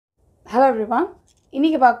Hello everyone.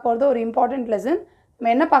 இன்னைக்கு பார்க்க போறது ஒரு இம்பார்ட்டன்ட் லெசன். நம்ம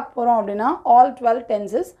என்ன பார்க்க போறோம் அப்படினா all 12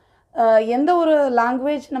 tenses. எந்த ஒரு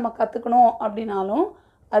லாங்குவேஜ் நம்ம கத்துக்கணும் அப்படினாலும்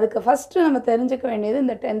அதுக்கு ஃபர்ஸ்ட் நம்ம தெரிஞ்சுக்க வேண்டியது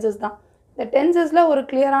இந்த tenses தான். இந்த tensesல ஒரு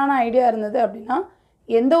கிளியரான ஐடியா இருந்தது அப்படினா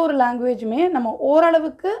எந்த ஒரு லாங்குவேஜுமே நம்ம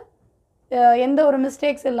ஓரளவுக்கு எந்த ஒரு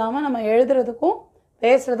மிஸ்டேக்ஸ் இல்லாம நம்ம எழுதுறதுக்கும்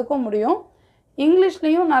பேசுறதுக்கும் முடியும்.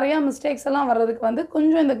 இங்கிலீஷ்லயும் நிறைய மிஸ்டேக்ஸ் எல்லாம் வர்றதுக்கு வந்து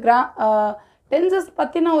கொஞ்சம் இந்த டென்சஸ்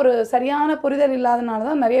பற்றின ஒரு சரியான புரிதல் இல்லாதனால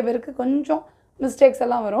தான் நிறைய பேருக்கு கொஞ்சம் மிஸ்டேக்ஸ்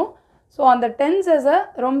எல்லாம் வரும். ஸோ அந்த டென்சஸை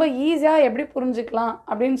ரொம்ப ஈஸியாக எப்படி புரிஞ்சுக்கலாம்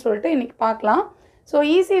அப்படின்னு சொல்லிட்டு இன்றைக்கி பார்க்கலாம். ஸோ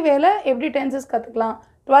ஈஸி வேல எப்படி டென்சஸ் கற்றுக்கலாம்,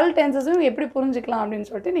 12 டென்சஸும் எப்படி புரிஞ்சுக்கலாம் அப்படின்னு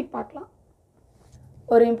சொல்லிட்டு இன்றைக்கி பார்க்கலாம்.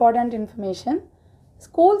 ஒரு இம்பார்ட்டண்ட் இன்ஃபர்மேஷன்,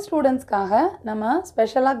 ஸ்கூல் ஸ்டூடெண்ட்ஸ்க்காக நம்ம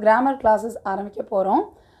ஸ்பெஷலாக கிராமர் கிளாஸஸ் ஆரம்பிக்க போகிறோம்.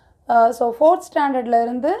 ஸோ 4th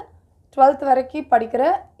ஸ்டாண்டர்ட்லேருந்து 12th வரைக்கும் படிக்கிற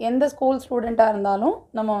எந்த ஸ்கூல் ஸ்டூடெண்ட்டாக இருந்தாலும்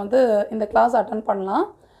நம்ம வந்து இந்த கிளாஸ் அட்டன் பண்ணலாம்.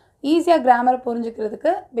 ஈஸியாக கிராமரை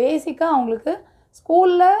புரிஞ்சுக்கிறதுக்கு, பேசிக்காக அவங்களுக்கு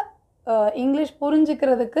ஸ்கூலில் இங்கிலீஷ்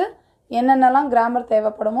புரிஞ்சுக்கிறதுக்கு என்னென்னலாம் கிராமர்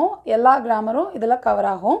தேவைப்படுமோ எல்லா கிராமரும் இதில்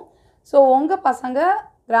கவர் ஆகும். ஸோ உங்கள் பசங்க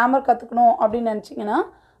கிராமர் கற்றுக்கணும் அப்படின்னு நினச்சிங்கன்னா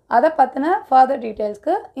அதை பற்றின ஃபர்தர்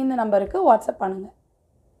டீட்டெயில்ஸ்க்கு இந்த நம்பருக்கு வாட்ஸ்அப் பண்ணுங்கள்.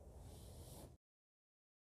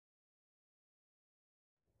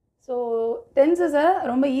 ஸோ டென்சஸை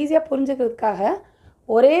ரொம்ப ஈஸியாக புரிஞ்சுக்கிறதுக்காக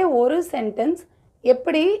ஒரே ஒரு சென்டென்ஸ்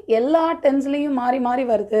எப்படி எல்லா டென்ஸ்லேயும் மாறி மாறி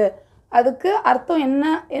வருது, அதுக்கு அர்த்தம்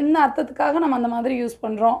என்ன அர்த்தத்துக்காக நம்ம அந்த மாதிரி யூஸ்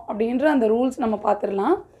பண்ணுறோம் அப்படின்ற அந்த ரூல்ஸ் நம்ம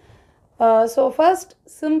பார்த்துடலாம். So first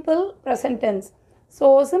simple present tense. So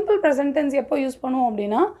simple present tense எப்போ யூஸ் பண்ணுவோம்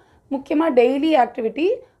அப்படின்னா முக்கியமாக டெய்லி ஆக்டிவிட்டி,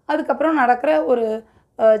 அதுக்கப்புறம் நடக்கிற ஒரு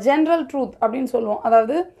ஜென்ரல் ட்ரூத் அப்படின்னு சொல்லுவோம்.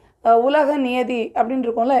 அதாவது உலக நியதி அப்படின்னு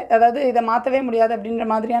இருக்கும்ல, அதாவது இதை மாற்றவே முடியாது அப்படின்ற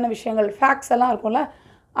மாதிரியான விஷயங்கள், ஃபேக்ட்ஸ் எல்லாம் இருக்கும்ல,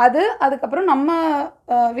 அதுக்கப்புறம் நம்ம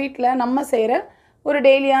வீட்டில் நம்ம செய்கிற ஒரு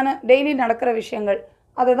டெய்லி நடக்கிற விஷயங்கள்,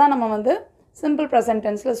 அதை தான் நம்ம வந்து சிம்பிள் ப்ரெசன்ட்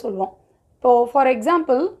டென்ஸில் சொல்லுவோம். இப்போது for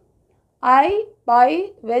example, I by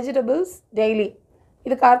vegetables daily,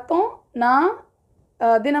 இதுக்கு அர்த்தம் நான்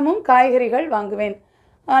தினமும் காய்கறிகள் வாங்குவேன்.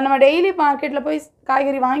 நம்ம டெய்லி மார்க்கெட்டில் போய்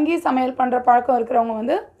காய்கறி வாங்கி சமையல் பண்ணுற பழக்கம் இருக்கிறவங்க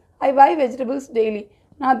வந்து ஐ பை வெஜிடபிள்ஸ் டெய்லி,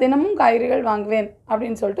 நான் தினமும் காய்கறிகள் வாங்குவேன்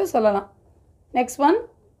அப்படின்னு சொல்லிட்டு சொல்லலாம். Next one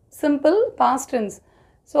simple past tense.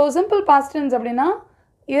 So simple past tense அப்படின்னா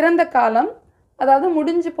இறந்த காலம், அதாவது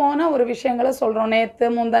முடிஞ்சு போன ஒரு விஷயங்களை சொல்கிறோம். நேற்று,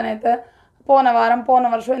 முந்தா நேற்று, போன வாரம், போன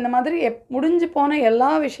வருஷம், இந்த மாதிரி முடிஞ்சு போன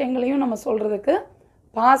எல்லா விஷயங்களையும் நம்ம சொல்கிறதுக்கு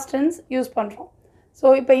பாஸ்ட் டென்ஸ் யூஸ் பண்ணுறோம்.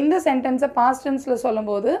 ஸோ இப்போ இந்த சென்டென்ஸை பாஸ்ட் டென்ஸில்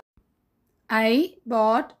சொல்லும்போது ஐ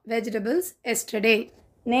பாட் வெஜிடபிள்ஸ் எஸ்டர்டே,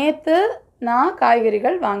 நேற்று நான்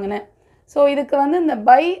காய்கறிகள் வாங்கினேன். ஸோ இதுக்கு வந்து இந்த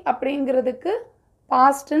பை அப்படிங்கிறதுக்கு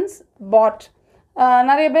பாஸ்ட் டென்ஸ் பாட்.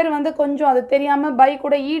 நிறைய பேர் வந்து கொஞ்சம் அது தெரியாமல் பை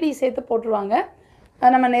கூட ஈடி சேர்த்து போட்டுருவாங்க.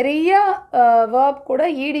 நம்ம நிறைய வேர்ப் கூட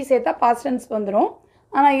ஈடி சேர்த்தா பாஸ்ட் டென்ஸ் வந்துடும்.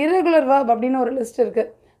 ஆனால் இர்ரெகுலர் வேர்ப் அப்படின்னு ஒரு லிஸ்ட் இருக்குது.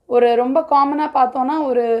 ஒரு ரொம்ப காமனாக பார்த்தோன்னா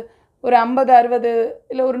ஒரு 50, 60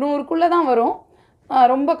 இல்லை ஒரு 100க்குள்ளே தான் வரும்.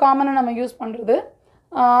 ரொம்ப காமனாக நம்ம யூஸ் பண்ணுறது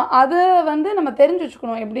அதை வந்து நம்ம தெரிஞ்சு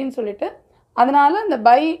வச்சுக்கணும் எப்படின்னு சொல்லிட்டு, அதனால் இந்த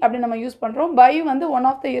பை அப்படி நம்ம யூஸ் பண்ணுறோம். பை வந்து one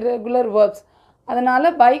of the irregular verbs, அதனால்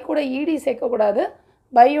பை கூட ஈடி சேர்க்கக்கூடாது.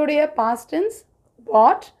 பையுடைய பாஸ்ட் டென்ஸ்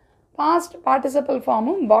பாட், பாஸ்ட் பார்ட்டிசிபல்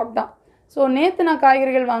ஃபார்மும் பாட் தான். ஸோ நேற்று நான்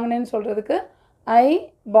காய்கறிகள் வாங்கினேன்னு சொல்கிறதுக்கு ஐ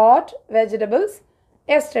பாட் வெஜிடபிள்ஸ்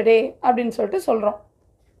எஸ்டர்டே அப்படின்னு சொல்லிட்டு சொல்கிறோம்.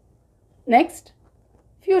 Next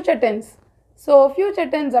future tense. So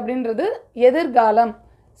future tense அப்படின்றது எதிர்காலம்.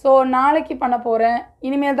 ஸோ நாளைக்கு பண்ண போகிறேன்,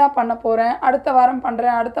 இனிமேல் தான் பண்ண போகிறேன், அடுத்த வாரம்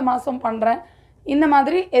பண்ணுறேன், அடுத்த மாதம் பண்ணுறேன், இந்த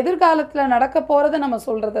மாதிரி எதிர்காலத்தில் நடக்க போகிறத நம்ம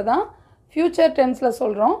சொல்கிறது தான் ஃப்யூச்சர் டென்ஸில்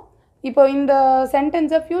சொல்கிறோம். இப்போ இந்த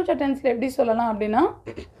சென்டென்ஸை ஃப்யூச்சர் டென்ஸில் எப்படி சொல்லலாம் அப்படின்னா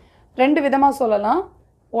 2 விதமாக சொல்லலாம்.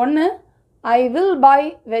 ஒன்று, I will buy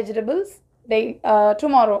vegetables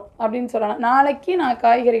tomorrow அப்படின்னு சொல்லலாம். நாளைக்கு நான்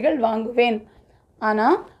காய்கறிகள் வாங்குவேன்.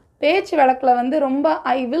 ஆனால் பேச்சு வழக்கில் வந்து ரொம்ப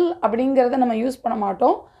ஐ வில் அப்படிங்கிறத நம்ம யூஸ் பண்ண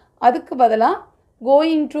மாட்டோம். அதுக்கு பதிலாக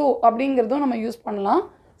கோயிங் டு அப்படிங்கிறதும் நம்ம யூஸ் பண்ணலாம்.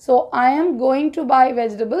 So I am going to by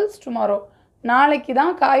vegetables tomorrow, நாளைக்கு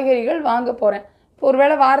தான் காய்கறிகள் வாங்க போகிறேன். இப்போ ஒரு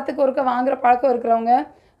வேளை வாரத்துக்கு ஒருக்க வாங்குகிற பழக்கம் இருக்கிறவங்க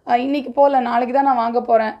இன்றைக்கி போகல, நாளைக்கு தான் நான் வாங்க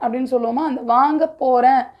போகிறேன் அப்படின்னு சொல்லுவோமா, அந்த வாங்க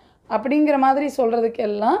போகிறேன் அப்படிங்கிற மாதிரி சொல்கிறதுக்கு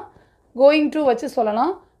எல்லாம் கோயிங் டு வச்சு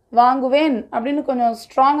சொல்லலாம். வாங்குவேன் அப்படின்னு கொஞ்சம்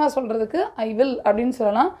ஸ்ட்ராங்காக சொல்கிறதுக்கு ஐ வில் அப்படின்னு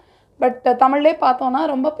சொல்லலாம். பட் தமிழ்லே பார்த்தோன்னா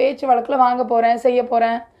ரொம்ப பேச்சு வழக்கில் வாங்க போகிறேன், செய்ய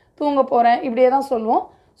போகிறேன், தூங்க போகிறேன், இப்படியே தான் சொல்லுவோம்.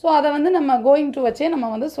 ஸோ அதை வந்து நம்ம கோயிங் டு வச்சே நம்ம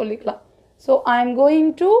வந்து சொல்லிக்கலாம். So I am going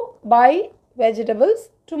to by vegetables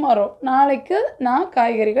tomorrow, நாளைக்கு நான்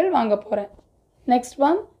காய்கறிகள் வாங்க போகிறேன். Next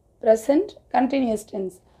one present continuous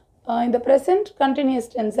tense. இந்த ப்ரெசன்ட் கண்டினியூஸ்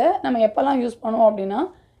டென்ஸை நம்ம எப்போல்லாம் யூஸ் பண்ணுவோம் அப்படின்னா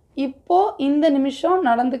இப்போது இந்த நிமிஷம்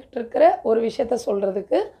நடந்துக்கிட்டு இருக்கிற ஒரு விஷயத்த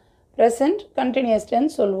சொல்கிறதுக்கு ப்ரெசன்ட் கண்டினியூஸ்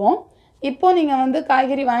டென்ஸ் சொல்லுவோம். இப்போது நீங்கள் வந்து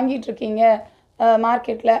காய்கறி வாங்கிட்டு இருக்கீங்க,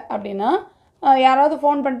 மார்க்கெட்டில் அப்படின்னா யாராவது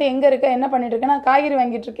ஃபோன் பண்ணிட்டு எங்கே இருக்க என்ன பண்ணிட்டு இருக்கேன் நான் காய்கறி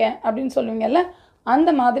வாங்கிட்டு இருக்கேன் அப்படின்னு சொல்லுவீங்கல்ல அந்த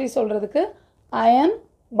மாதிரி சொல்கிறதுக்கு ஐ am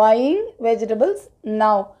buying vegetables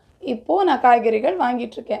now. இப்போது நான் காய்கறிகள்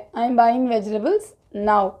வாங்கிட்டுருக்கேன். ஐ am buying vegetables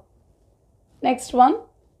now. Next one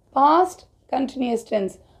past continuous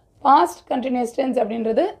tense. Past continuous tense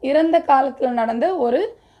அப்படின்றது இறந்த காலத்தில் நடந்த ஒரு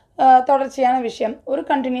தொடர்ச்சியான விஷயம், ஒரு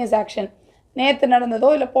கண்டினியூஸ் ஆக்ஷன். நேற்று நடந்ததோ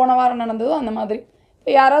இல்லை போன வாரம் நடந்ததோ அந்த மாதிரி.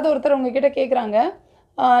 இப்போ யாராவது ஒருத்தர் உங்ககிட்ட கேட்குறாங்க,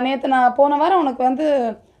 நேற்று நான் போன வாரம் உனக்கு வந்து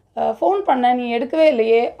ஃபோன் பண்ணேன் நீ எடுக்கவே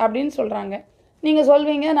இல்லையே அப்படின்னு சொல்கிறாங்க. நீங்கள்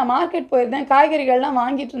சொல்வீங்க நான் மார்க்கெட் போயிருந்தேன் காய்கறிகள்லாம்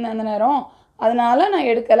வாங்கிட்டு இருந்தேன் அந்த நேரம், அதனால் நான்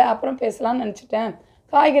எடுக்கலை, அப்புறம் பேசலாம்னு நினச்சிட்டேன்,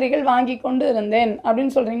 காய்கறிகள் வாங்கி கொண்டு இருந்தேன்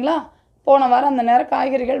அப்படின்னு சொல்கிறீங்களா? போன வாரம் அந்த நேரம்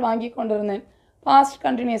காய்கறிகள் வாங்கி கொண்டு இருந்தேன், பாஸ்ட்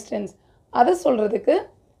கண்டினியூஸ் டென்ஸ். அதை சொல்கிறதுக்கு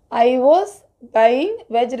I was buying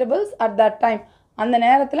vegetables at that time. அந்த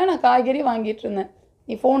நேரத்தில் நான் காய்கறி வாங்கிட்டு இருந்தேன்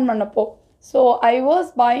நீ ஃபோன் பண்ணப்போ. So I was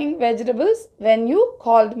buying vegetables when you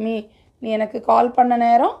called me. நீ எனக்கு கால் பண்ண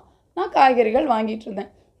நேரம் நான் காய்கறிகள் வாங்கிட்டு இருந்தேன்.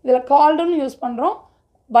 இதில் கால்டுன்னு யூஸ் பண்ணுறோம்,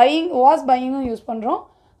 பையிங் வாஸ் பையிங்கும் யூஸ் பண்ணுறோம்.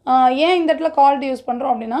 ஏன் இந்த இடத்துல கால்டு யூஸ்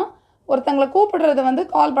பண்ணுறோம் அப்படின்னா, ஒருத்தங்களை கூப்பிடுறது வந்து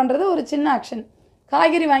கால் பண்ணுறது ஒரு சின்ன ஆக்ஷன்,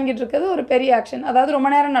 காய்கறி வாங்கிட்டு இருக்கிறது ஒரு பெரிய ஆக்ஷன், அதாவது ரொம்ப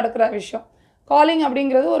நேரம் நடக்கிற விஷயம். காலிங்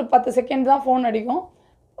அப்படிங்கிறது ஒரு 10 செகண்ட் தான் ஃபோன் அடிக்கும்.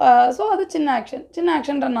 ஸோ அது சின்ன ஆக்ஷன். சின்ன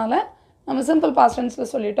ஆக்ஷன்றனால நம்ம சிம்பிள் பாஸ்ட்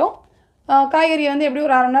டென்ஸில் சொல்லிட்டோம். காய்கறி வந்து எப்படி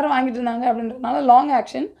ஒரு 1/2 மணி நேரம் வாங்கிட்டு இருந்தாங்க அப்படின்றதுனால லாங்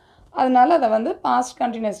ஆக்ஷன், அதனால் அதை வந்து பாஸ்ட்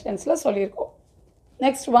கண்டினியூஸ் டென்ஸில் சொல்லியிருக்கோம்.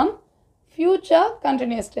 Next one future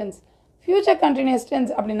continuous tense. Future continuous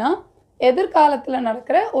tense அப்படின்னா எதிர்காலத்தில்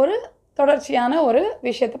நடக்கிற ஒரு தொடர்ச்சியான ஒரு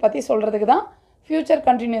விஷயத்தை பற்றி சொல்கிறதுக்கு தான் ஃப்யூச்சர்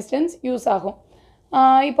கண்டினியூஸ் டென்ஸ் யூஸ் ஆகும்.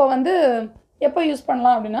 இப்போ வந்து எப்போ யூஸ்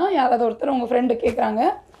பண்ணலாம் அப்படின்னா, யாராவது ஒருத்தர் உங்கள் ஃப்ரெண்டு கேட்குறாங்க,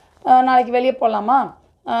 நாளைக்கு வெளியே போகலாமா,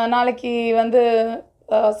 நாளைக்கு வந்து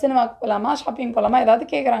சினிமாவுக்கு போகலாமா, ஷாப்பிங் போகலாமா, ஏதாவது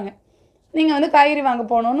கேட்குறாங்க. நீங்கள் வந்து காய்கறி வாங்க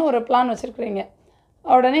போகணுன்னு ஒரு பிளான் வச்சுருக்குறீங்க.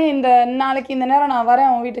 உடனே இந்த நாளைக்கு இந்த நேரம் நான்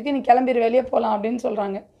வரேன் உன் வீட்டுக்கு, நீ கிளம்பிடு வெளியே போகலாம் அப்படின்னு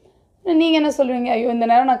சொல்கிறாங்க. நீங்கள் என்ன சொல்லுவீங்க? ஐயோ இந்த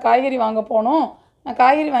நேரம் நான் காய்கறி வாங்க போகணும், நான்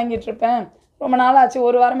காய்கறி வாங்கிட்டுருப்பேன், ரொம்ப நாள் ஆச்சு,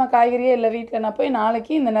 ஒரு வாரமாக காய்கறியே இல்லை வீட்டில், நான் போய்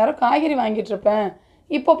நாளைக்கு இந்த நேரம் காய்கறி வாங்கிட்டுருப்பேன்,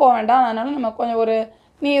 இப்போ போக வேண்டாம், அதனால் நம்ம கொஞ்சம்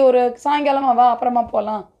நீ ஒரு சாயங்காலமாக வா அப்புறமா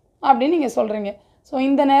போகலாம் அப்படின்னு நீங்கள் சொல்கிறீங்க. ஸோ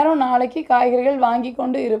இந்த நேரம் நாளைக்கு காய்கறிகள் வாங்கி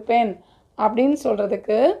கொண்டு இருப்பேன் அப்படின்னு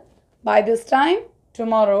சொல்கிறதுக்கு by this time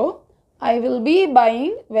tomorrow I will be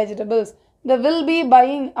buying vegetables. இந்த வில் பி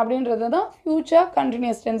பையிங் அப்படின்றது தான் ஃப்யூச்சர்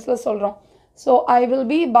கண்டினியூஸ் டென்ஸில் சொல்கிறோம். So I will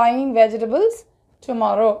be buying vegetables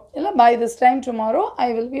tomorrow, இல்லை by this time tomorrow I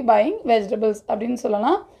will be buying vegetables அப்படின்னு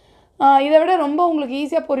சொல்லலாம். இதை விட ரொம்ப உங்களுக்கு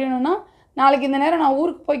ஈஸியாக புரியணும்னா, நாளைக்கு இந்த நேரம் நான்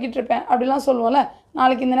ஊருக்கு போய்கிட்டு இருப்பேன் அப்படிலாம் சொல்லுவோம்ல,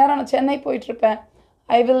 நாளைக்கு இந்த நேரம் நான் Chennai போயிட்டுருப்பேன்,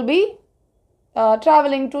 I will be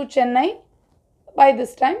travelling to Chennai by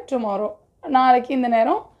this time tomorrow, நாளைக்கு இந்த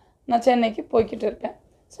நேரம் நான் சென்னைக்கு போய்கிட்டு இருப்பேன்.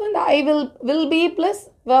 ஸோ இந்த I will be plus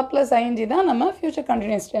verb plus ING தான் நம்ம ஃப்யூச்சர்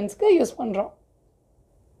கண்டினியூஸ் டென்ஸ்க்கு யூஸ் பண்ணுறோம்.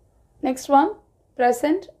 Next one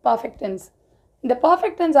present perfect tense. இந்த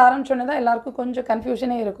பர்ஃபெக்ட் டென்ஸ் ஆரம்பிச்சோன்னே தான் எல்லாருக்கும் கொஞ்சம்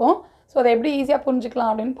கன்ஃபியூஷனே இருக்கும். ஸோ அதை எப்படி ஈஸியாக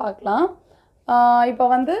புரிஞ்சுக்கலாம் அப்படின்னு பார்க்கலாம். இப்போ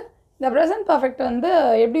வந்து இந்த ப்ரெசன்ட் பர்ஃபெக்ட் வந்து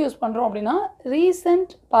எப்படி யூஸ் பண்ணுறோம் அப்படின்னா,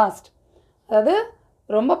 ரீசெண்ட் பாஸ்ட், அதாவது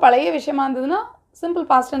ரொம்ப பழைய விஷயமா இருந்ததுன்னா சிம்பிள்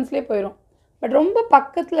பாஸ்ட் டென்ஸ்லேயே போயிடும். பட் ரொம்ப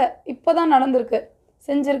பக்கத்தில் இப்போ தான் நடந்திருக்கு,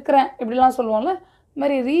 செஞ்சுருக்கிறேன் இப்படிலாம் சொல்லுவோம்ல, இது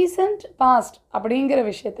மாதிரி ரீசெண்ட் பாஸ்ட் அப்படிங்கிற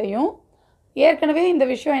விஷயத்தையும் ஏற்கனவே இந்த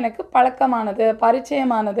விஷயம் எனக்கு பழக்கமானது,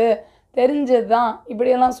 பரிச்சயமானது, தெரிஞ்சது தான்,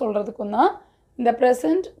 இப்படியெல்லாம் சொல்கிறதுக்கும் தான் இந்த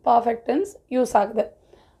ப்ரெசன்ட் பர்ஃபெக்ட் டென்ஸ் யூஸ் ஆகுது.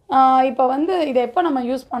 இப்போ வந்து இதை எப்போ நம்ம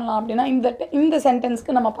யூஸ் பண்ணலாம் அப்படின்னா, இந்த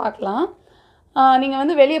சென்டென்ஸ்க்கு நம்ம பார்க்கலாம். நீங்கள்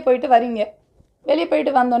வந்து வெளியே போயிட்டு வரீங்க, வெளியே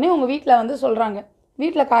போயிட்டு வந்தோடனே உங்கள் வீட்டில் வந்து சொல்கிறாங்க,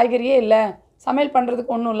 வீட்டில் காய்கறியே இல்லை, சமையல்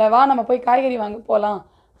பண்ணுறதுக்கு ஒன்றும் இல்லை, வா நம்ம போய் காய்கறி வாங்க போகலாம்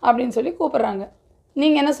அப்படின்னு சொல்லி கூப்பிட்றாங்க.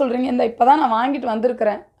 நீங்கள் என்ன சொல்கிறீங்க? இந்த இப்போ தான் நான் வாங்கிட்டு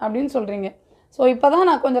வந்திருக்கிறேன் அப்படின்னு சொல்கிறீங்க. ஸோ இப்போ தான்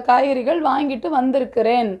நான் கொஞ்சம் காய்கறிகள் வாங்கிட்டு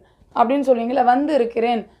வந்திருக்கிறேன் அப்படின்னு சொல்லுவீங்களா? வந்து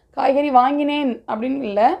இருக்கிறேன், காய்கறி வாங்கினேன் அப்படின்னு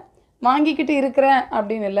இல்லை, வாங்கிக்கிட்டு இருக்கிறேன்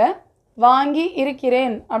அப்படின்னு இல்லை, வாங்கி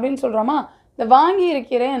இருக்கிறேன் அப்படின்னு சொல்கிறோமா? இந்த வாங்கி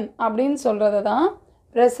இருக்கிறேன் அப்படின்னு சொல்கிறது தான்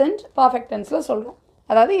ப்ரெசன்ட் பர்ஃபெக்ட் டென்ஸில் சொல்கிறோம்.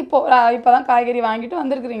 அதாவது இப்போ தான் காய்கறி வாங்கிட்டு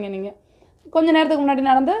வந்திருக்கிறீங்க, நீங்கள் கொஞ்சம் நேரத்துக்கு முன்னாடி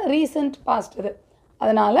நடந்த ரீசெண்ட் பாஸ்ட் இது,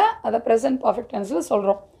 அதனால் அதை ப்ரெசன்ட் பர்ஃபெக்ட் டென்ஸில்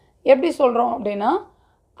சொல்கிறோம். எப்படி சொல்கிறோம் அப்படின்னா,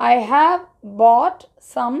 I have pot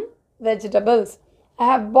some vegetables. I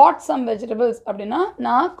have pot some vegetables அப்படின்னா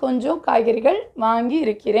நான் கொஞ்சம் காய்கறிகள் வாங்கி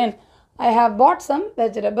இருக்கிறேன். I have pot some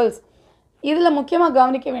vegetables. இதில் முக்கியமாக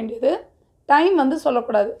கவனிக்க வேண்டியது, டைம் வந்து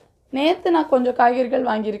சொல்லக்கூடாது. நேற்று நான் கொஞ்சம் காய்கறிகள்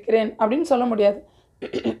வாங்கியிருக்கிறேன் அப்படின்னு சொல்ல முடியாது.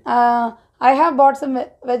 I have pot some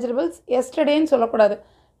vegetables எஸ்டர்டேன்னு சொல்லக்கூடாது.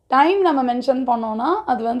 டைம் நம்ம மென்ஷன் பண்ணோன்னா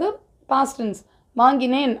அது வந்து பாஸ்ட் டென்ஸ்,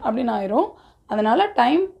 வாங்கினேன் அப்படின்னு ஆயிரும். அதனால்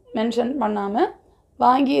டைம் மென்ஷன் பண்ணாமல்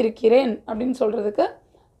வாங்கி இருக்கிறேன் அப்படின்னு சொல்கிறதுக்கு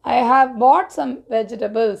I have pot some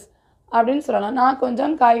vegetables அப்படின்னு சொல்லலாம். நான்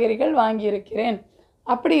கொஞ்சம் காய்கறிகள் வாங்கியிருக்கிறேன்.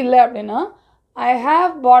 அப்படி இல்லை அப்படின்னா I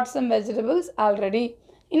have pot some vegetables already.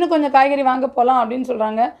 இன்னும் கொஞ்சம் காய்கறி வாங்க போகலாம் அப்படின்னு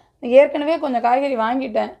சொல்கிறாங்க. ஏற்கனவே கொஞ்சம் காய்கறி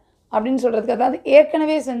வாங்கிட்டேன் அப்படின்னு சொல்கிறதுக்கு, அதாவது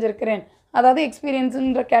ஏற்கனவே செஞ்சுருக்கிறேன், அதாவது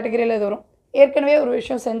எக்ஸ்பீரியன்ஸுன்ற கேட்டகரியில் இது வரும். ஏற்கனவே ஒரு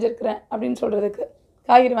விஷயம் செஞ்சுருக்கிறேன் அப்படின்னு சொல்கிறதுக்கு,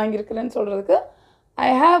 காய்கறி வாங்கியிருக்கிறேன்னு சொல்கிறதுக்கு I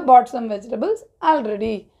have pot some vegetables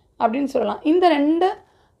already அப்படின்னு சொல்லலாம். இந்த 2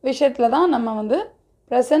 விஷயத்தில் தான் நம்ம வந்து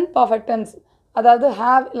ப்ரெசன்ட் பர்ஃபெக்ட் டென்ஸ், அதாவது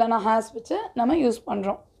ஹாவ் இல்லைனா ஹேஸ் வச்சு நம்ம யூஸ்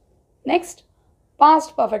பண்ணுறோம். நெக்ஸ்ட்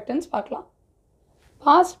பாஸ்ட் பர்ஃபெக்ட் டென்ஸ் பார்க்கலாம்.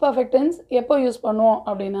 பாஸ்ட் பர்ஃபெக்ட் டென்ஸ் எப்போ யூஸ் பண்ணுவோம்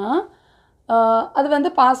அப்படின்னா, அது வந்து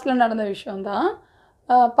பாஸ்ட்டில் நடந்த விஷயந்தான்.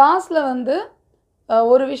 பாஸ்ட்டில் வந்து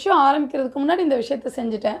ஒரு விஷயம் ஆரம்பிக்கிறதுக்கு முன்னாடி இந்த விஷயத்த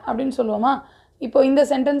செஞ்சுட்டேன் அப்படின்னு சொல்லுவோமா. இப்போ இந்த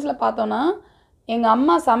சென்டென்ஸில் பார்த்தோன்னா, எங்கள்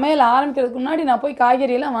அம்மா சமையல் ஆரம்பிக்கிறதுக்கு முன்னாடி நான் போய்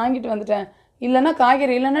காய்கறியெல்லாம் வாங்கிட்டு வந்துட்டேன், இல்லைன்னா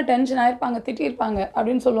காய்கறி இல்லைன்னா டென்ஷன் ஆகிருப்பாங்க, திட்டியிருப்பாங்க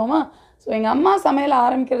அப்படின்னு சொல்லுவோமா. ஸோ எங்கள் அம்மா சமையல்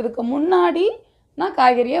ஆரம்பிக்கிறதுக்கு முன்னாடி நான்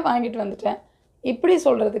காய்கறியை வாங்கிட்டு வந்துட்டேன். இப்படி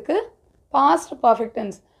சொல்கிறதுக்கு பாஸ்ட் பர்ஃபெக்ட்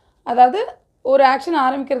டென்ஸ், அதாவது ஒரு ஆக்ஷன்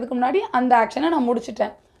ஆரம்பிக்கிறதுக்கு முன்னாடி அந்த ஆக்ஷனை நான்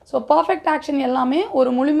முடிச்சிட்டேன். ஸோ பர்ஃபெக்ட் ஆக்ஷன் எல்லாமே ஒரு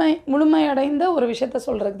முழுமையடைந்த ஒரு விஷயத்த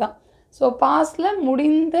சொல்கிறதுக்கு தான். ஸோ பாஸ்டில்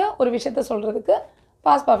முடிந்த ஒரு விஷயத்த சொல்கிறதுக்கு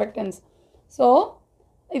பாஸ்ட் பர்ஃபெக்ட் டென்ஸ். ஸோ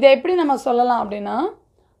இதை எப்படி நம்ம சொல்லலாம் அப்படின்னா,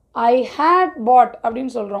 ஐ ஹேட் பாட்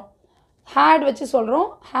அப்படின்னு சொல்கிறோம். ஹேட் வச்சு சொல்கிறோம்.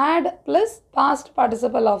 Had plus past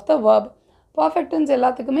participle of the verb. Perfect tense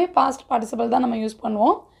எல்லாத்துக்குமே பாஸ்ட் பார்ட்டிசிபல் தான் நம்ம யூஸ்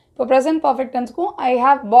பண்ணுவோம். இப்போ ப்ரெசன்ட் பர்ஃபெக்ட் டென்ஸ்க்கும் ஐ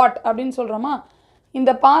ஹேவ் பாட் அப்படின்னு சொல்கிறோமா,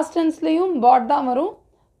 இந்த பாஸ்ட் டென்ஸ்லேயும் பாட் தான் வரும்,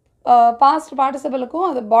 பாஸ்ட் பார்ட்டிசிபலுக்கும்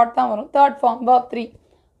அது பாட் தான் வரும். Third form verb 3.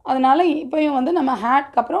 அதனால் இப்போயும் வந்து நம்ம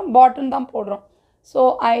ஹேட்க்கு அப்புறம் பாட்டுன்னு தான் போடுறோம். So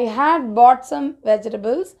I had pot some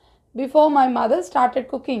vegetables before my mother started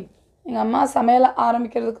cooking. எங்கள் அம்மா சமையல்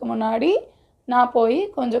ஆரம்பிக்கிறதுக்கு முன்னாடி நான் போய்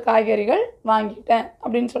கொஞ்சம் காய்கறிகள் வாங்கிட்டேன்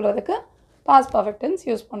அப்படின்னு சொல்கிறதுக்கு பாஸ்ட் பர்ஃபெக்ட் டென்ஸ்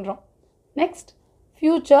யூஸ் பண்ணுறோம். Next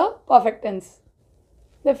future perfect tense.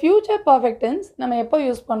 இந்த ஃப்யூச்சர் பர்ஃபெக்ட் டென்ஸ் நம்ம எப்போ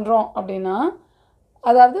யூஸ் பண்ணுறோம் அப்படின்னா,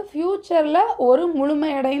 அதாவது ஃப்யூச்சரில் ஒரு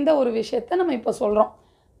முழுமையடைந்த ஒரு விஷயத்தை நம்ம இப்போ சொல்கிறோம்.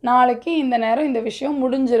 நாளைக்கு இந்த நேரம் இந்த விஷயம்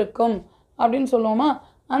முடிஞ்சிருக்கும் அப்படின்னு சொல்லுவோமா,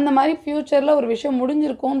 அந்த மாதிரி ஃப்யூச்சரில் ஒரு விஷயம்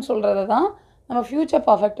முடிஞ்சிருக்கும்னு சொல்கிறத தான் நம்ம ஃப்யூச்சர்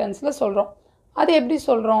பர்ஃபெக்ட் டென்ஸில் சொல்கிறோம். அது எப்படி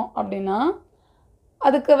சொல்கிறோம் அப்படின்னா,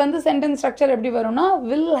 அதுக்கு வந்து சென்டென்ஸ் ஸ்ட்ரக்சர் எப்படி வரும்னா,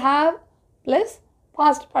 will have plus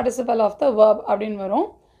past participle of the verb அப்படின்னு வரும்.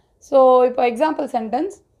 ஸோ இப்போ example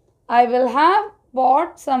sentence, I will have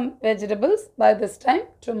pot some vegetables by this time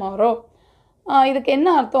tomorrow. இதுக்கு என்ன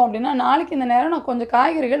அர்த்தம் அப்படின்னா, நாளைக்கு இந்த நேரம் நான் கொஞ்சம்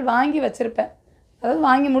காய்கறிகள் வாங்கி வச்சுருப்பேன், அதாவது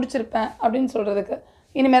வாங்கி முடிச்சிருப்பேன் அப்படின்னு சொல்கிறதுக்கு.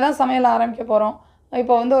 இனிமேல் தான் சமையல் ஆரம்பிக்க போகிறோம்,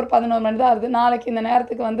 இப்போ வந்து ஒரு 11 மணி தான் ஆகுது, நாளைக்கு இந்த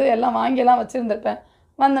நேரத்துக்கு வந்து எல்லாம் வாங்கியெல்லாம் வச்சுருந்துருப்பேன்,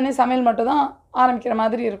 வந்தோடனே சமையல் மட்டும் தான் ஆரம்பிக்கிற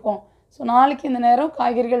மாதிரி இருக்கும். ஸோ நாளைக்கு இந்த நேரம்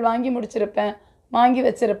காய்கறிகள் வாங்கி முடிச்சிருப்பேன், வாங்கி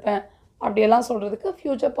வச்சுருப்பேன் அப்படியெல்லாம் சொல்கிறதுக்கு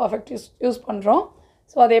ஃப்யூச்சர் பர்ஃபெக்ட் யூஸ் பண்ணுறோம்.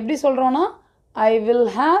 ஸோ அதை எப்படி சொல்கிறோன்னா, I will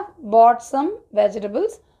have pot some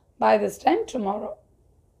vegetables by this time tomorrow.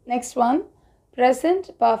 Next one present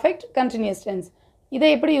perfect continuous tense. இதை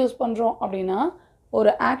எப்படி யூஸ் பண்ணுறோம் அப்படின்னா,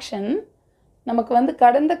 ஒரு ஆக்ஷன் நமக்கு வந்து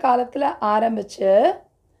கடந்த காலத்தில் ஆரம்பித்து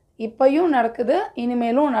இப்போயும் நடக்குது,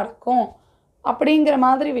 இனிமேலும் நடக்கும் அப்படிங்கிற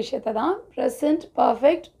மாதிரி விஷயத்தை தான் ப்ரெசன்ட்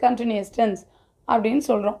பர்ஃபெக்ட் கண்டினியூஸ் டென்ஸ் அப்படின்னு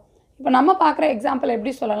சொல்கிறோம். இப்போ நம்ம பார்க்குற எக்ஸாம்பிள்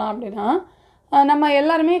எப்படி சொல்லலாம் அப்படின்னா, நம்ம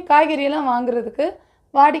எல்லாருமே காய்கறியெல்லாம் வாங்குறதுக்கு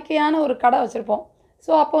வாடிக்கையான ஒரு கடை வச்சுருப்போம்.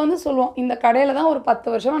 ஸோ அப்போ வந்து சொல்லுவோம், இந்த கடையில் தான் ஒரு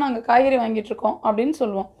 10 வருஷமாக நாங்கள் காய்கறி வாங்கிட்டுருக்கோம் அப்படின்னு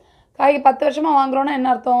சொல்லுவோம். 10 வருஷமாக வாங்குகிறோன்னா என்ன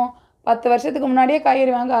அர்த்தம், 10 வருஷத்துக்கு முன்னாடியே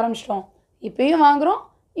காய்கறி வாங்க ஆரம்பிச்சிட்டோம், இப்போயும் வாங்குகிறோம்,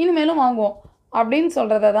 இனிமேலும் வாங்குவோம் அப்படின்னு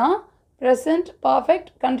சொல்கிறத தான் ப்ரெசன்ட் பர்ஃபெக்ட்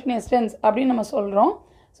கண்டினியூஸ் டென்ஸ் அப்படின்னு நம்ம சொல்கிறோம்.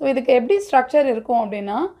 ஸோ இதுக்கு எப்படி ஸ்ட்ரக்சர் இருக்கும்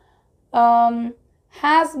அப்படின்னா,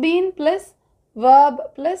 has been plus verb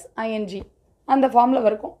plus ING அந்த ஃபார்மில்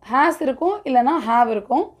இருக்கும். ஹேஸ் இருக்கும், இல்லைனா ஹேவ்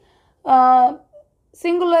இருக்கும்.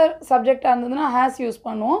 சிங்குலர் சப்ஜெக்டாக இருந்ததுன்னா ஹேஸ் யூஸ்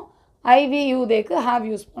பண்ணுவோம், ஐவி யூதேக்கு ஹேவ்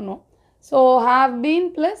யூஸ் பண்ணுவோம். So have been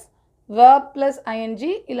plus verb plus ing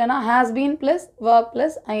இல்லைனா has been plus verb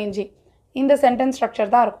plus ing இந்த சென்டென்ஸ்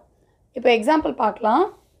ஸ்ட்ரக்சர் தான் இருக்கும். இப்போ எக்ஸாம்பிள் பார்க்கலாம்.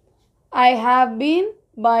 I have been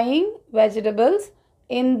buying vegetables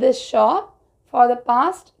in this shop for the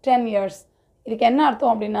past 10 years. இதுக்கு என்ன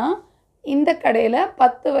அர்த்தம் அப்படின்னா, இந்த கடையில்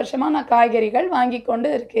 10 வருஷமாக நான் காய்கறிகள் வாங்கி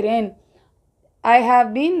கொண்டு இருக்கிறேன். I have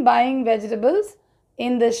been buying vegetables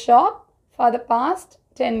in this shop for the past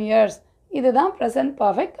 10 years. இதுதான் present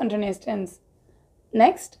perfect continuous tense.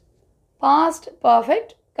 Next, past perfect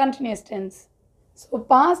continuous tense. So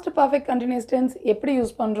past perfect continuous tense எப்படி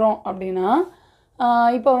யூஸ் பண்ணுறோம் அப்படின்னா,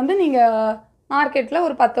 இப்போ வந்து நீங்கள் மார்க்கெட்டில்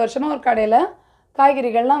ஒரு 10 வருஷமாக ஒரு கடையில்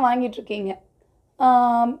காய்கறிகள்லாம் வாங்கிட்டுருக்கீங்க.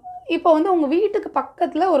 இப்போ வந்து உங்கள் வீட்டுக்கு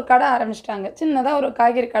பக்கத்தில் ஒரு கடை ஆரம்பிச்சிட்டாங்க, சின்னதாக ஒரு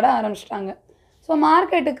காய்கறி கடை ஆரம்பிச்சிட்டாங்க. ஸோ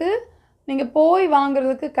மார்க்கெட்டுக்கு நீங்கள் போய்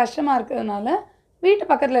வாங்குறதுக்கு கஷ்டமாக இருக்கிறதுனால வீட்டு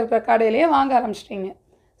பக்கத்தில் இருக்கிற கடையிலேயே வாங்க ஆரம்பிச்சிட்டிங்க.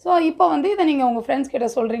 ஸோ இப்போ வந்து இதை நீங்கள் உங்கள் ஃப்ரெண்ட்ஸ் கிட்ட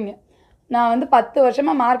சொல்கிறீங்க, நான் வந்து 10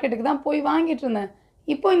 வருஷமாக மார்க்கெட்டுக்கு தான் போய் வாங்கிட்டு இருந்தேன்.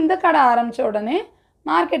 இப்போ இந்த கடை ஆரம்பித்த உடனே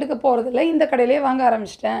மார்க்கெட்டுக்கு போகிறதில்ல, இந்த கடையிலே வாங்க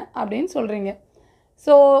ஆரம்பிச்சிட்டேன் அப்படின்னு சொல்கிறீங்க.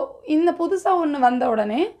 ஸோ இந்த புதுசாக ஒன்று வந்த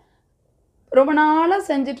உடனே ரொம்ப நாளாக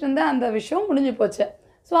செஞ்சிட்டு இருந்த அந்த விஷயம் முடிஞ்சு போச்சு.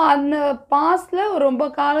 ஸோ அந்த பாஸ்டில் ரொம்ப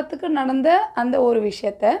காலத்துக்கு நடந்த அந்த ஒரு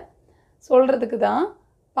விஷயத்த சொல்கிறதுக்கு தான்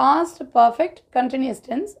பாஸ்ட் பர்ஃபெக்ட் கண்டினியூஸ்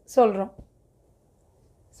டென்ஸ் சொல்கிறோம்.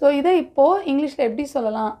 ஸோ இதை இப்போது இங்கிலீஷில் எப்படி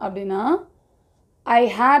சொல்லலாம் அப்படின்னா, I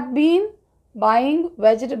had been buying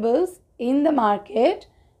vegetables in the market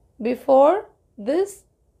before this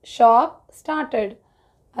shop started.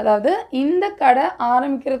 அதாவது இந்த கடை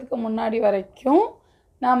ஆரம்பிக்கிறதுக்கு முன்னாடி வரைக்கும்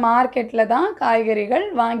நான் மார்க்கெட்டில் தான் காய்கறிகள்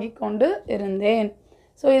வாங்கி கொண்டு இருந்தேன்.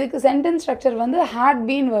 ஸோ இதுக்கு சென்டென்ஸ் ஸ்ட்ரக்சர் வந்து had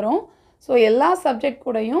been வரும். ஸோ எல்லா சப்ஜெக்ட்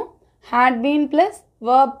கூடயும் had been plus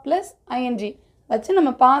verb plus ing வச்சு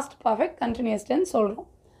நம்ம பாஸ்ட் பர்ஃபெக்ட் கண்டினியூஸ் டென்ஸ் சொல்கிறோம்.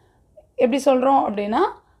 எப்படி சொல்கிறோம் அப்படின்னா,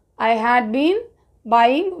 I had been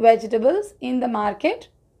buying vegetables in the market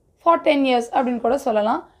for 10 years அப்படின்னு கூட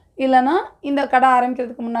சொல்லலாம். இல்லைனா இந்த கடை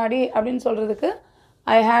ஆரம்பிக்கிறதுக்கு முன்னாடி அப்படின்னு சொல்கிறதுக்கு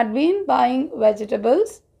I had been buying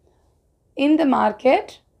vegetables in the market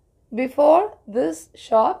before this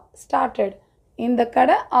shop started. இந்த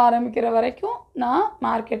கடை ஆரம்பிக்கிற வரைக்கும் நான்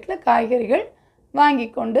மார்க்கெட்டில் காய்கறிகள் வாங்கி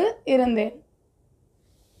கொண்டு இருந்தேன்.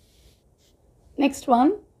 Next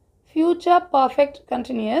one, future perfect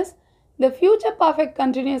continuous. இந்த ஃப்யூச்சர் பர்ஃபெக்ட்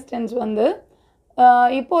கண்டினியூஸ் டென்ஸ் வந்து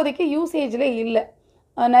இப்போதைக்கு யூசேஜில் இல்லை.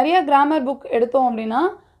 நிறைய கிராமர் புக் எடுத்தோம் அப்படின்னா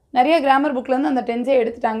நிறைய கிராமர் புக்லேருந்து அந்த டென்ஸே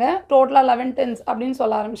எடுத்துட்டாங்க. டோட்டலாக 11 டென்ஸ் அப்படின்னு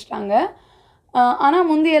சொல்ல ஆரம்பிச்சிட்டாங்க. ஆனால்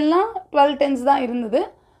முந்தியெல்லாம் 12 டென்ஸ் தான் இருந்தது.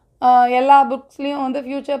 எல்லா புக்ஸ்லேயும் வந்து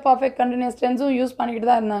ஃப்யூச்சர் பர்ஃபெக்ட் கண்டினியூஸ் டென்ஸும் யூஸ் பண்ணிக்கிட்டு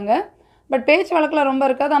தான் இருந்தாங்க. பட் பேச்சு வழக்கில் ரொம்ப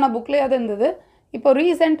இருக்காது, ஆனால் புக்லேயே அது இருந்தது. இப்போ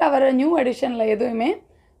ரீசெண்டாக வர நியூ எடிஷனில் எதுவுமே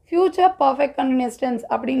ஃப்யூச்சர் பர்ஃபெக்ட் கண்டினியூஸ் டென்ஸ்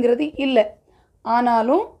அப்படிங்கிறது இல்லை.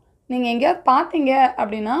 ஆனாலும் நீங்கள் எங்கேயாவது பார்த்தீங்க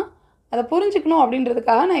அப்படின்னா அதை புரிஞ்சுக்கணும்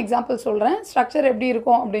அப்படின்றதுக்காக நான் எக்ஸாம்பிள் சொல்கிறேன். ஸ்ட்ரக்சர் எப்படி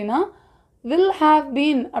இருக்கும் அப்படின்னா, வில் ஹாவ்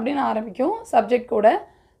பீன் அப்படின்னு ஆரம்பிக்கும் சப்ஜெக்ட் கூட.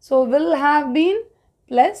 So will have been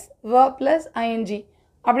plus verb plus ing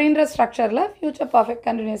அப்படின்ற ஸ்ட்ரக்சரில் ஃப்யூச்சர் பர்ஃபெக்ட்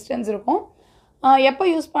கண்டினியூஸ் டென்ஸ் இருக்கும். எப்போ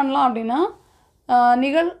யூஸ் பண்ணலாம் அப்படின்னா,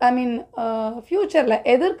 ஃப்யூச்சரில்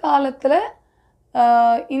எதிர்காலத்தில்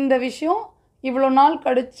இந்த விஷயம் இவ்வளோ நாள்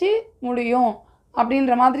கழித்து முடியும்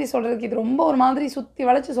அப்படின்ற மாதிரி சொல்கிறதுக்கு இது ரொம்ப ஒரு மாதிரி சுற்றி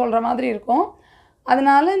வளைச்சி சொல்கிற மாதிரி இருக்கும்.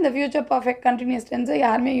 அதனால் இந்த ஃப்யூச்சர் பர்ஃபெக்ட் கண்டினியூஸ் டென்ஸை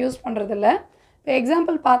யாருமே யூஸ் பண்ணுறதில்ல. இப்போ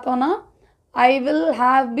எக்ஸாம்பிள் பார்த்தோன்னா, I will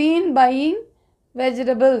have been buying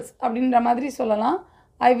vegetables அப்படின்ற மாதிரி சொல்லலாம்.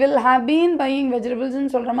 I will have been buying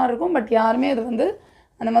வெஜிடபிள்ஸ்ன்னு சொல்கிற மாதிரி இருக்கும். பட் யாருமே அது வந்து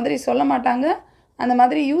அந்த மாதிரி சொல்ல மாட்டாங்க, அந்த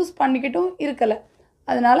மாதிரி யூஸ் பண்ணிக்கிட்டும் இருக்கலை.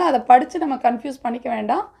 அதனால் அதை படித்து நம்ம கன்ஃபியூஸ் பண்ணிக்க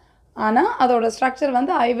வேண்டாம். ஆனால் அதோட ஸ்ட்ரக்சர்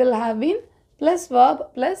வந்து I will have been plus verb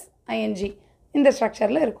plus ing இந்த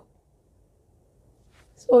ஸ்ட்ரக்சரில் இருக்கும்.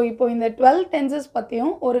 ஸோ இப்போ இந்த 12 டென்சஸ்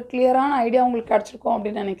பற்றியும் ஒரு கிளியரான ஐடியா உங்களுக்கு கிடச்சிருக்கும்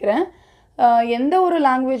அப்படின்னு நினைக்கிறேன். எந்த ஒரு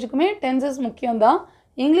லாங்குவேஜுக்குமே டென்சஸ் முக்கியம்தான்.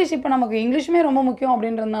 இங்கிலீஷ் இப்போ நமக்கு இங்கிலீஷுமே ரொம்ப முக்கியம்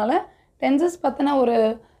அப்படின்றதுனால டென்சஸ் பற்றின ஒரு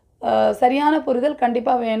சரியான புரிதல்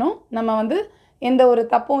கண்டிப்பாக வேணும். நம்ம வந்து எந்த ஒரு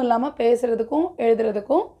தப்பும் இல்லாமல் பேசுகிறதுக்கும்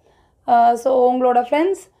எழுதுறதுக்கும். ஸோ உங்களோட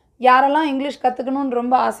ஃப்ரெண்ட்ஸ் யாரெல்லாம் இங்கிலீஷ் கற்றுக்கணுன்னு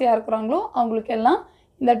ரொம்ப ஆசையாக இருக்கிறாங்களோ அவங்களுக்கெல்லாம்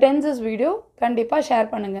இந்த டென்சஸ் வீடியோ கண்டிப்பாக ஷேர்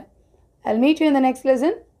பண்ணுங்கள். I'll meet you in the next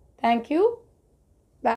lesson. Thank you.